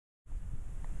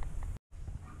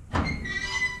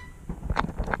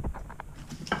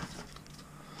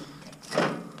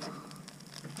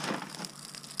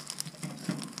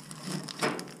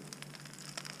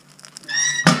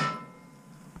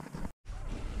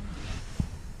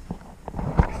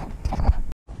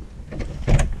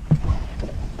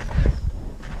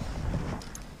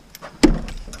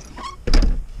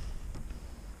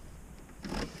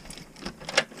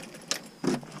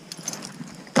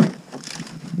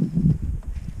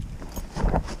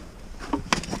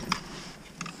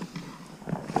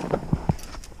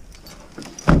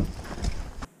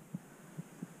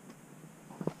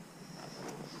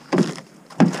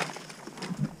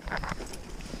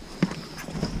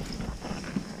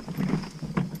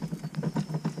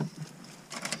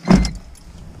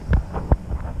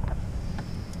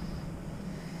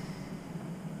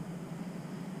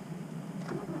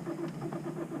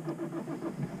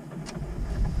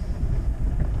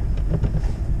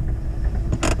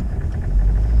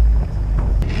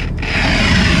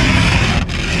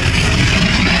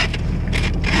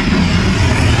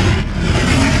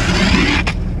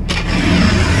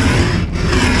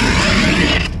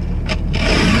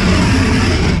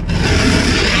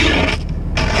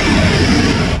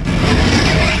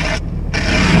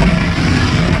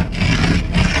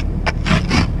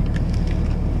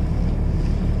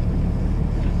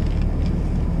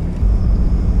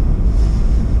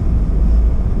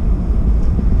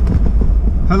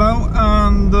Hello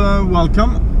and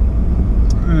welcome.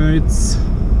 It's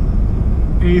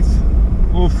 8th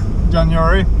of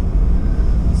January,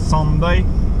 Sunday,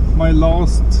 my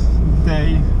last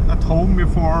day at home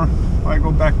before I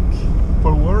go back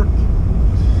for work.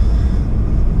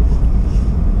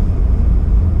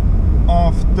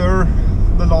 After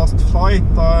the last flight,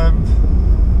 I've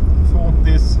thought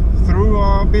this through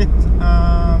a bit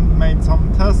and made some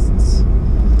tests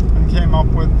and came up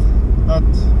with that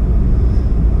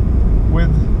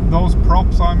with those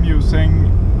props I'm using,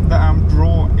 the amp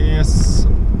draw is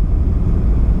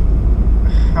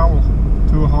hell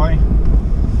too high.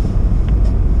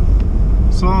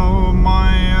 So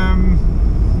my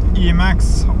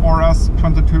EMax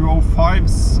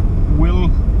Rs2205s will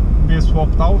be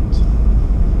swapped out.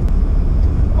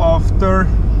 After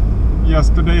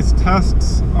yesterday's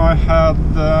tests, I had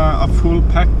a full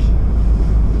pack.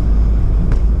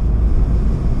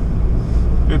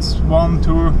 It's 1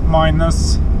 to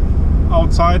minus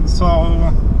outside, so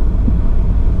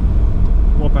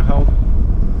what the hell.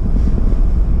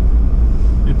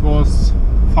 It was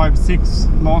 5-6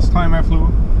 last time I flew.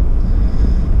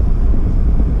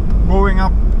 Going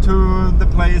up to the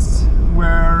place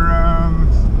where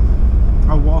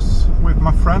I was with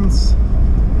my friends.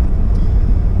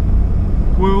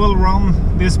 We will run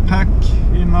this pack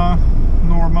in a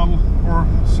normal or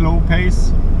slow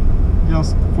pace,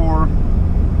 just for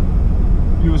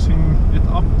using it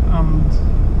up and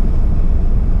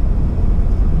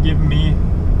give me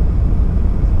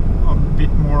a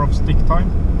bit more of stick time.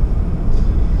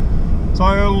 So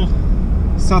I'll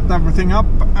set everything up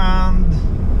and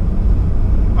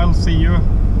I'll see you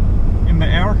in the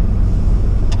air.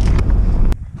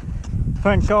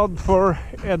 Thank God for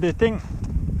editing.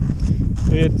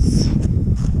 It's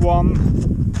a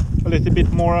little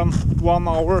bit more than 1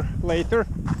 hour later.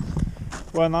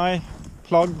 When I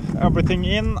plugged everything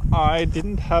in, I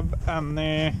didn't have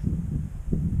any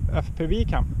FPV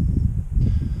cam.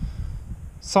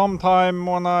 Sometime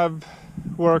when I've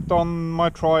worked on my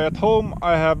try at home,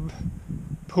 I have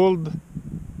pulled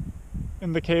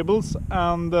in the cables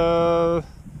and the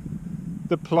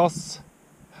plus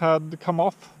had come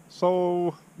off,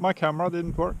 so my camera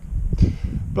didn't work.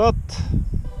 But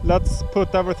let's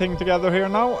put everything together here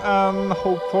now and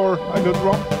hope for a good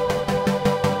run.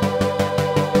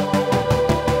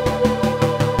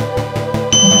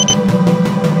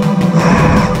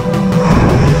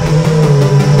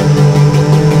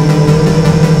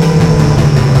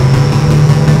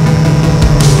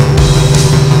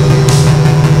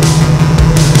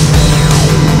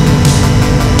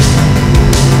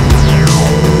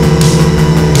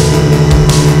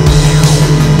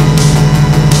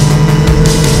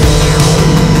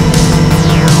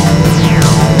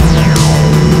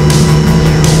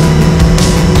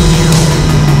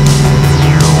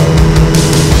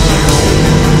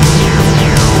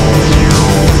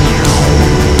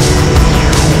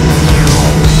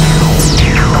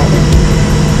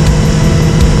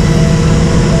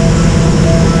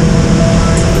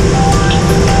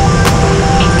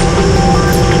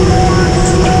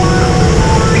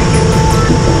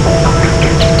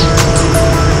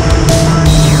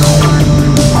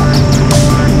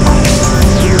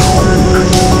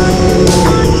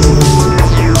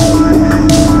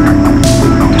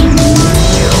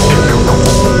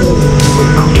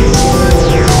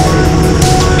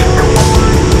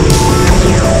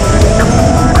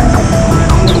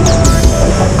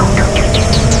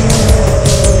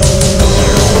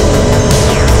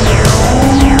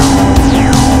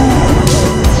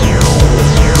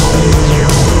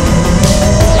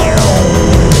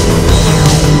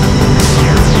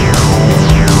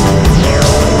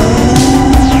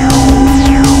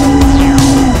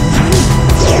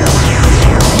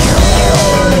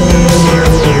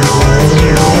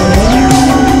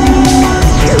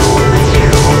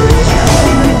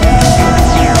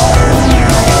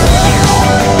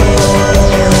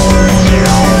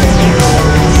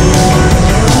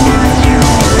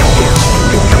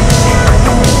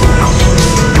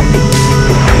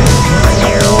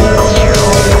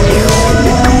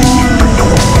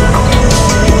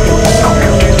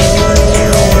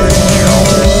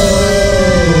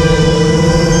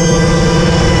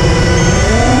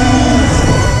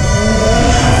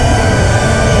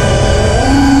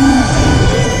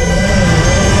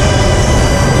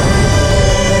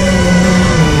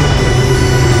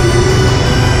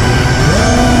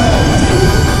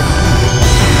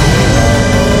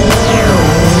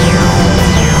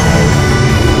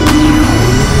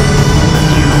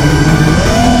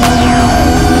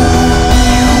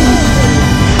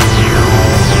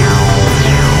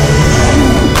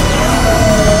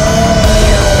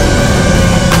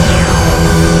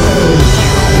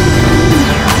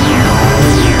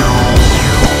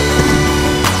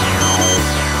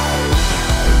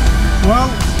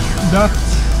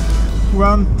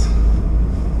 went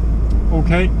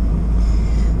okay.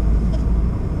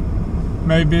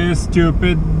 Maybe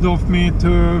stupid of me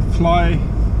to fly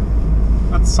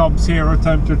at sub-zero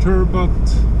temperature, but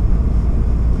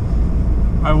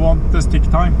I want the stick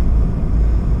time.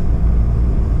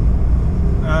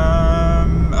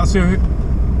 As you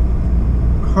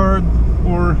heard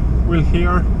or will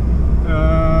hear,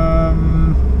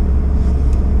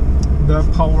 the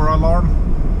power alarm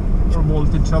or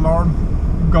voltage alarm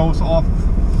goes off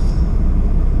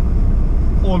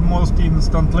almost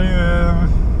instantly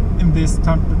in this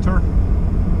temperature.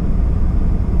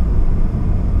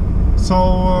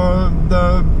 So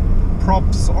the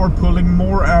props are pulling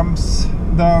more amps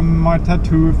than my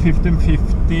Tattu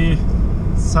 1550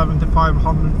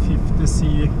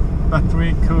 7550C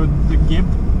battery could give.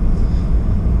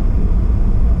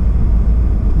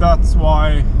 That's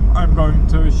why I'm going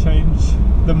to change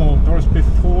the motors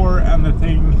before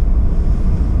anything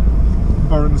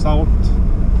burns out,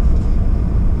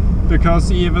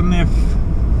 because even if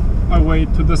I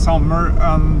wait to the summer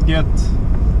and get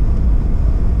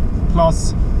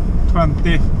plus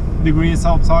 20 degrees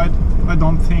outside, I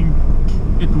don't think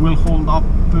it will hold up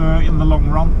in the long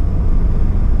run.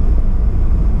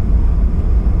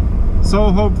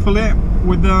 So hopefully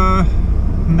with the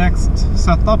next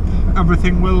setup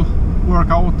everything will work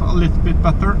out a little bit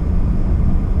better.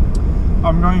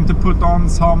 I'm going to put on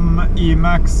some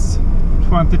EMax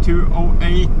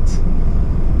Rs2205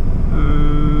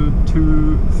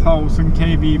 2000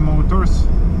 kV motors.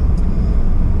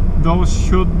 Those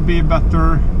should be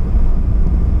better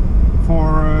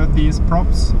for these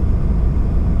props.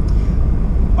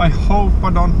 I hope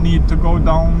I don't need to go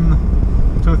down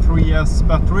to 3S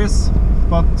batteries,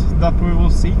 but that we will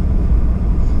see.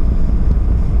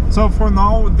 So for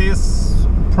now, this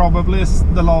probably is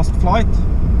the last flight.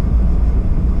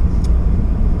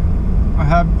 I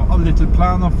have a little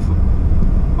plan of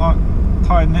a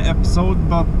tiny episode,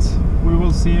 but we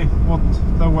will see what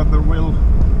the weather will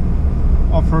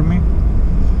offer me.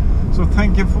 So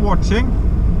thank you for watching.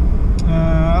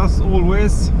 As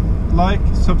always, like,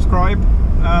 subscribe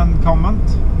and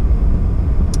comment,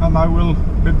 and I will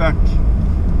be back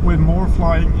with more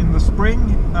flying in the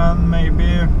spring and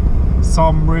maybe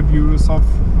some reviews of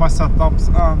my setups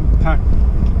and pack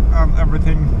and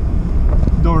everything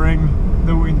during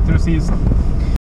the winter season.